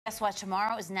Guess what?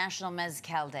 Tomorrow is National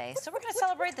Mezcal Day. So we're going to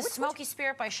celebrate the smoky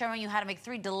spirit by showing you how to make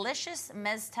 3 delicious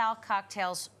mezcal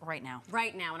cocktails right now.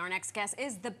 Right now. And our next guest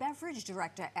is the beverage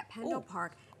director at Pando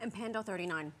Park and Pando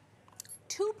 39.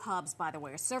 2 pubs, by the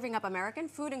way, are serving up American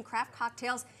food and craft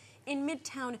cocktails in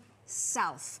Midtown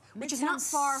South, which is not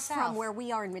far from where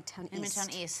we are in Midtown East. In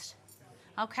Midtown East.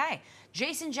 Okay.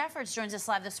 Jason Jeffords joins us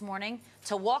live this morning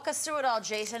to walk us through it all.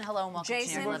 Jason, hello and welcome to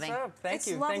New York Living. What's up? Thank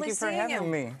you. Lovely Thank you for seeing having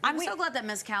me. I'm so glad that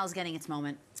mezcal is getting its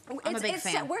moment. I'm a big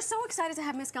fan. We're so excited to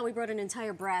have mezcal. We brought an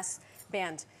entire brass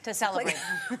band to celebrate.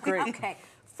 Great. Okay.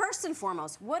 First and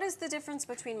foremost, what is the difference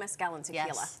between mezcal and tequila?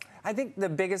 Yes. I think the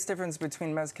biggest difference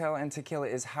between mezcal and tequila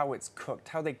is how it's cooked,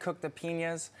 how they cook the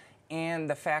piñas, and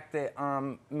the fact that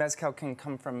mezcal can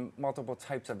come from multiple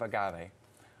types of agave.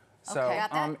 So,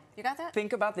 okay. You got that?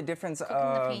 Think about the difference Cooking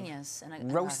of the piñas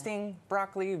and roasting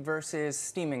broccoli versus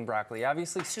steaming broccoli.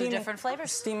 Obviously, Two different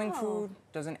flavors. Steaming food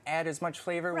doesn't add as much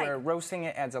flavor, Right. where roasting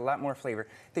it adds a lot more flavor.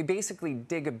 They basically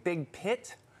dig a big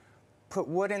pit, put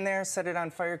wood in there, set it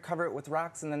on fire, cover it with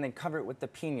rocks, and then they cover it with the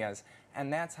piñas.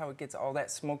 And that's how it gets all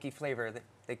that smoky flavor.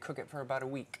 They cook it for about a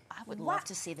week. I would love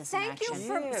to see this in action.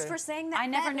 Thank you for saying that. I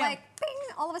never knew. Like, bing,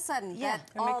 all of a sudden. Yeah.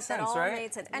 That makes sense, all right?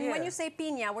 made sense. And when you say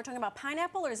piña, we're talking about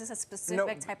pineapple, or is this a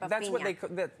specific type of that's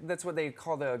piña? that's what they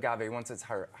call the agave once it's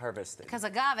harvested. Because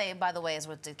agave, by the way, is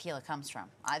what tequila comes from.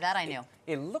 That I knew.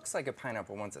 It looks like a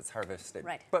pineapple once it's harvested,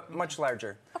 Right. but much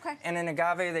larger. Okay. And in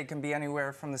agave, they can be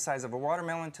anywhere from the size of a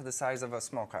watermelon to the size of a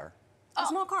small car. A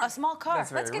small car. A small car. That's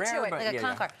very Let's get rare, to it. but Like a yeah,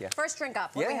 conch car. yeah. First drink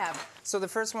up. What do we have? So the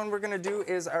first one we're gonna do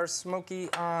is our smoky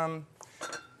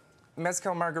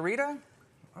mezcal margarita.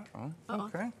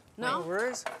 Okay. No?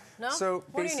 worries. No? So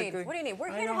What do you need? basically, What do you need? We're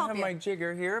here I to don't help have you. my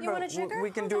jigger here, You but want a jigger? we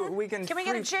can Hold do. on. We can. Can we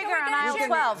get a free- jigger on aisle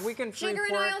 12? We can free Jigger in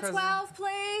pour it aisle 'cause 12,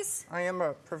 please. I am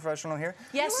a professional here.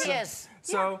 Yes, he is.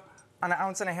 So, on 1.5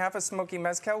 ounces of smoky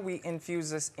mezcal, we infuse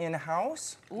this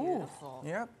in-house. Beautiful.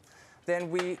 Yep. Then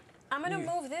we. I'm going to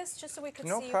move this just so we can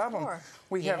No see problem. you pour.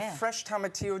 We Yeah. have fresh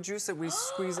tomatillo juice that we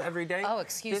squeeze every day. Oh,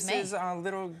 excuse me. This is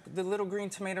the little green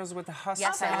tomatoes with the husks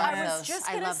Yes, on I love it. those. was just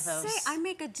I gonna love those. say, I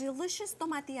make a delicious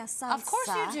tomatilla salsa. Of course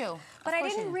you do. But Of I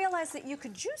course you didn't do. realize that you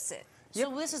could juice it. So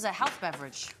this is a health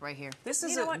beverage right here. This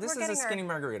is You know what? this We're is a getting skinny our-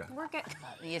 margarita.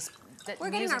 Yes. We're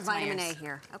getting our vitamin A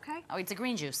here, okay? Oh, it's a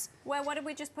green juice. Well, what did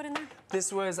we just put in there?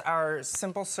 This was our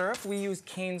simple syrup. We use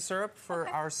cane syrup for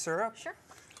our syrup. Sure.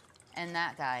 And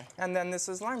that guy. And then this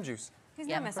is lime juice. He's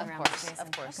Yep, not messing of around course, with Jason.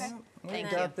 of course. Okay.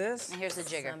 Thank got you. this. And here's the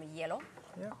jigger. Some yellow.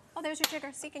 Yeah. Oh, there's your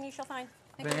jigger. Seek and you shall find.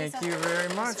 Thank Lisa. you very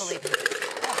much.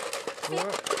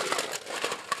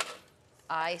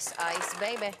 Ice, ice,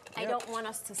 baby. I don't want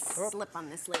us to slip on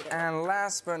this later. And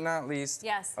last but not least,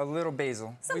 Yes. a little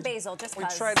basil. Some basil, just We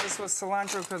 'cause. tried this with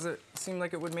cilantro because it seemed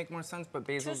like it would make more sense, but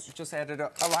basil just added a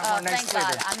lot more Oh, nice thank flavor.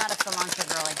 God. I'm not a cilantro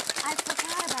girly. I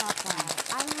forgot about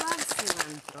that. I love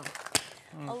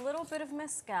cilantro. A little bit of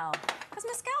mezcal. Because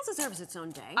mezcal deserves its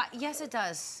own day. Yes, it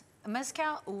does.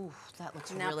 Mezcal, ooh, that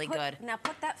looks really put, good. Now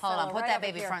put that Hold on, fellow put right that over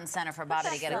baby here. front and center for Put Bobby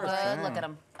that to get a first. good look at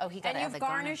him. Oh, he got And to have you've the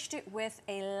garnish. garnished it with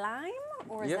a lime,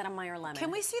 or is Yep. that a Meyer lemon?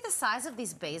 Can we see the size of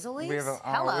these basil leaves? We have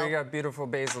Hello. we got beautiful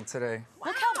basil today.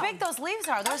 Look how big those leaves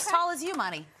are. They're as tall as you,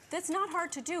 Money. That's not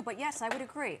hard to do, but yes, I would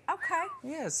agree. Okay.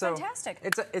 Yeah, so Fantastic.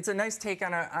 It's a nice take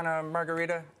on a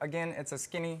margarita. Again, it's a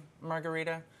skinny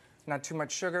margarita, not too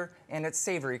much sugar, and it's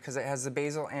savory because it has the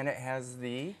basil and it has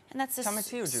the And that's the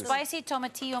tomatillo juice. spicy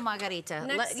tomatillo margarita.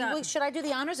 Next up. Should I do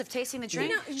the honors of tasting the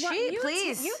drink? Please.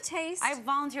 Please. You taste. I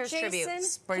volunteer as tribute. Jason,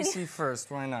 Spicy first,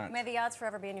 why not? may the odds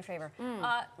forever be in your favor.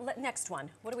 Next one.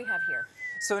 What do we have here?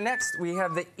 So next we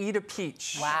have the Eat a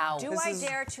Peach. Wow. Do This I is-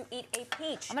 dare to eat a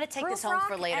peach? I'm going to take Proof this home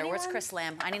for rock, later. Where's anyone? Chris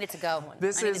Lamb? I need it to go.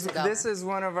 This I need is it to go. this is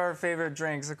one of our favorite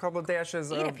drinks. A couple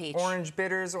dashes Eat a of peach. orange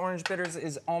bitters. Orange bitters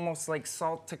is almost like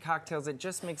salt to cocktails. It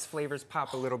just makes flavors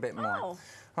pop a little bit more. Oh.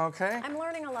 Okay. I'm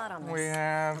learning a lot on this. We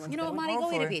have You know what, Monty? Go eat a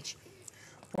hopefully peach.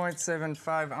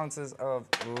 0.75 ounces of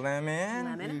lemon.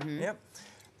 Lemon. Yep.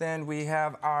 Then we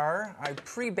have I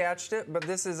pre-batched it, but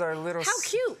this is our little How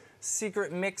cute.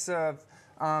 secret mix of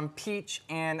peach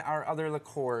and our other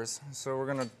liqueurs. So we're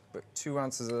gonna put 2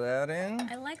 ounces of that in.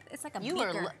 I like, it's like a You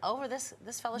beaker. were over this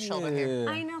fella's shoulder here.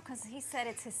 I know, because he said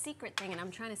it's his secret thing, and I'm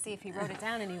trying to see if he wrote it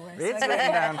down anywhere. It's written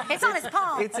down. It's on his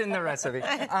palm. It's in the recipe.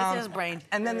 It's in his brain.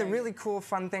 And then the really cool,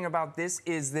 fun thing about this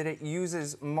is that it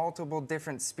uses multiple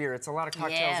different spirits. A lot of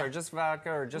cocktails Yeah. are just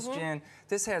vodka or just gin.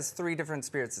 This has 3 different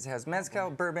spirits. It has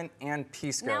mezcal, bourbon, and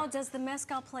pisco. Now, does the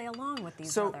mezcal play along with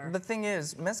these So other? the thing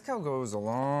is, mezcal goes a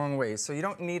long way, so you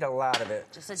don't need a lot of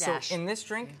it. Just a dash. So in this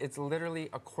drink, it's literally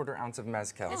a 1/4 ounce of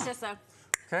mezcal. It's just a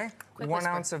Okay? Quick 1 whisper.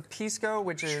 ounce of pisco,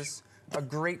 which is a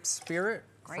grape spirit.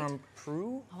 Great. from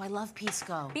Peru. Oh, I love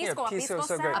pisco. Pisco, pisco pisco is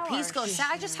so good. sour. A pisco.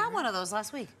 I just had one of those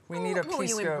last week. We need a Who were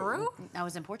you in pisco. Peru? I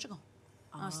was in Portugal.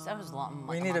 That was long.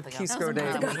 We Like need a month ago. pisco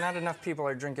day because not enough people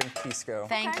are drinking pisco.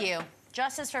 Thank Okay. you.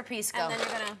 Justice for pisco. And then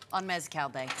you're gonna. On Mezcal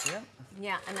Day. Yep.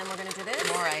 Yeah, and then we're gonna do this.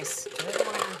 More ice. And we're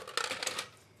gonna.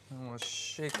 And we'll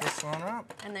shake this one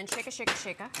up. And then shake a, shake a,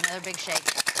 shake a. Another big shake.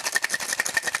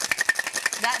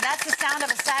 That's the sound of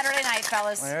a Saturday night,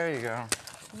 fellas. There you go.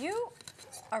 You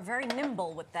are very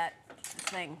nimble with that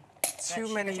thing.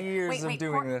 Too many years of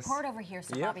doing this. Pour it over here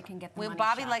so Yep. Bobby can get the money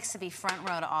Bobby shot. likes to be front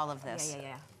row to all of this.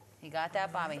 Yeah. You got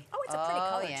that, Bobby? Oh, it's a pretty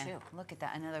color, yeah. too. Look at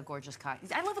that. Another gorgeous cocktail.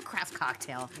 I love a craft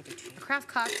cocktail. A craft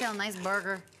cocktail, nice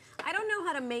burger. I don't know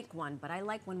how to make one, but I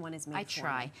like when one is made I for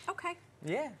try. me. Okay.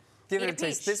 Yeah. Give Eat it a a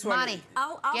taste. peach. This one, Monty,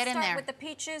 I'll get in start there. with the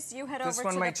peaches. You head over this to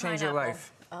one the might change your pineapple.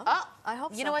 life. Oh, I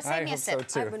hope so. you know what? I Save me a hope so sip.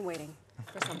 too. I've been waiting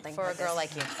for something For a like girl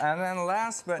this. like you. And then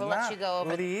last but We'll let not you go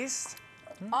over. least,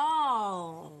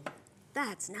 Oh,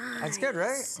 that's nice. that's good,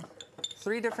 right?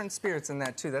 3 different spirits in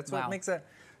that too. That's what Wow. makes it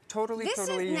totally This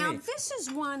unique. is now. This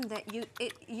is one that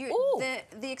Ooh.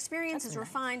 the experience is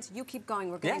refined. You keep going.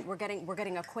 We're Yeah.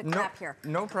 getting a quick no, wrap here.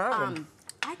 no problem.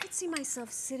 I could see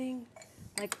myself sitting,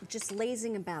 like just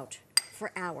lazing about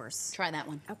for hours. Try that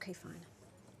one. Okay, fine.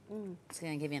 It's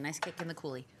going to give you a nice kick in the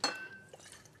coolie.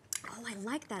 Oh, I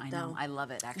like that I though. know. I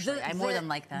love it, actually. I more than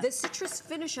like that. The citrus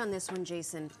finish on this one,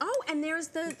 Jason. Oh, and there's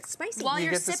the spicy. While You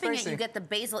you're get the sipping it, spicy. you get the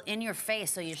basil in your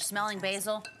face, so you're smelling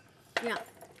basil. Yeah,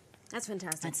 that's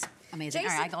fantastic. That's amazing.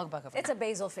 Jason, All right, I'll go back over it's there. a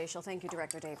basil facial. Thank you,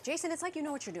 Director Dave. Jason, it's like you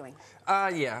know what you're doing.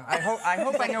 Yeah. I hope I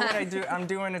know what I'm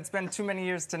doing. It's been too many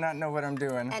years to not know what I'm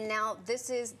doing. And now this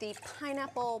is the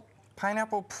pineapple.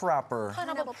 Pineapple proper.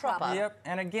 Pineapple proper. Yep.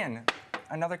 And again,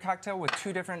 another cocktail with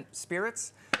 2 different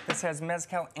spirits. This has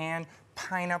mezcal and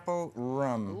pineapple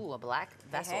rum. Ooh, a black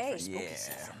vessel Hey. for spooky Yeah.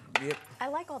 season. Yep. I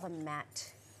like all the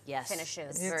matte Yes.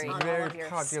 finishes It's Very on all very of your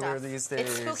popular stuff. these days.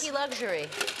 It's spooky luxury.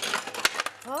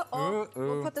 Oh, Ooh, we'll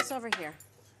ooh. put this over here.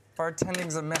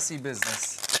 Bartending's a messy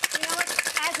business. You know what?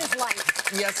 As is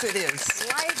life. Yes, it is.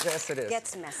 Life Yes, it is.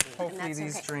 gets messy. and Hopefully that's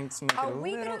these okay. drinks make it Are a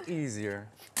we little gonna- easier.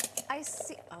 I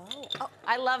see. Oh,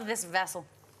 I love this vessel.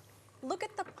 look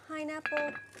at the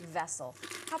pineapple vessel.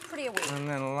 How pretty are we? And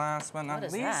then last but not What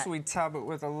is least, that? we top it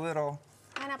with a little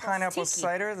Pineapple pineapple tiki.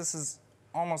 cider. This is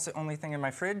almost the only thing in my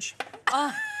fridge.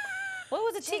 What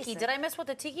was the tiki? Jason. Did I miss what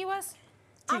the tiki was?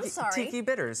 I'm sorry. Tiki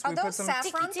bitters. Are We those put some.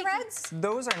 saffron Tiki. threads?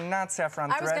 Those are not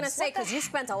saffron I threads. was going to say, because you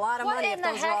spent a lot of What money in if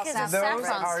the those are all heck is a saffron Those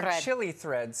saffron are thread? chili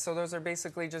threads. So those are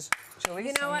basically just chilies.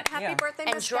 You know what? Happy yeah. birthday,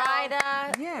 And Mezcal.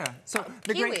 dried Yeah. So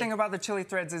the kiwi. great thing about the chili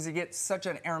threads is you get such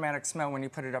an aromatic smell when you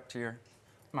put it up to your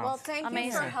mouth. Well, thank you for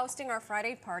Amazing. hosting our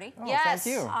Friday party. Oh, Yes.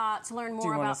 Thank you. To learn you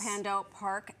more wanna about s- Pando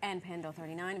Park and Pando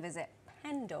 39, visit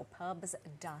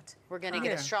pandopubs.com. We're gonna get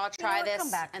a Yeah. straw, You know try what? this,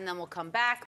 Come back. and then we'll come back.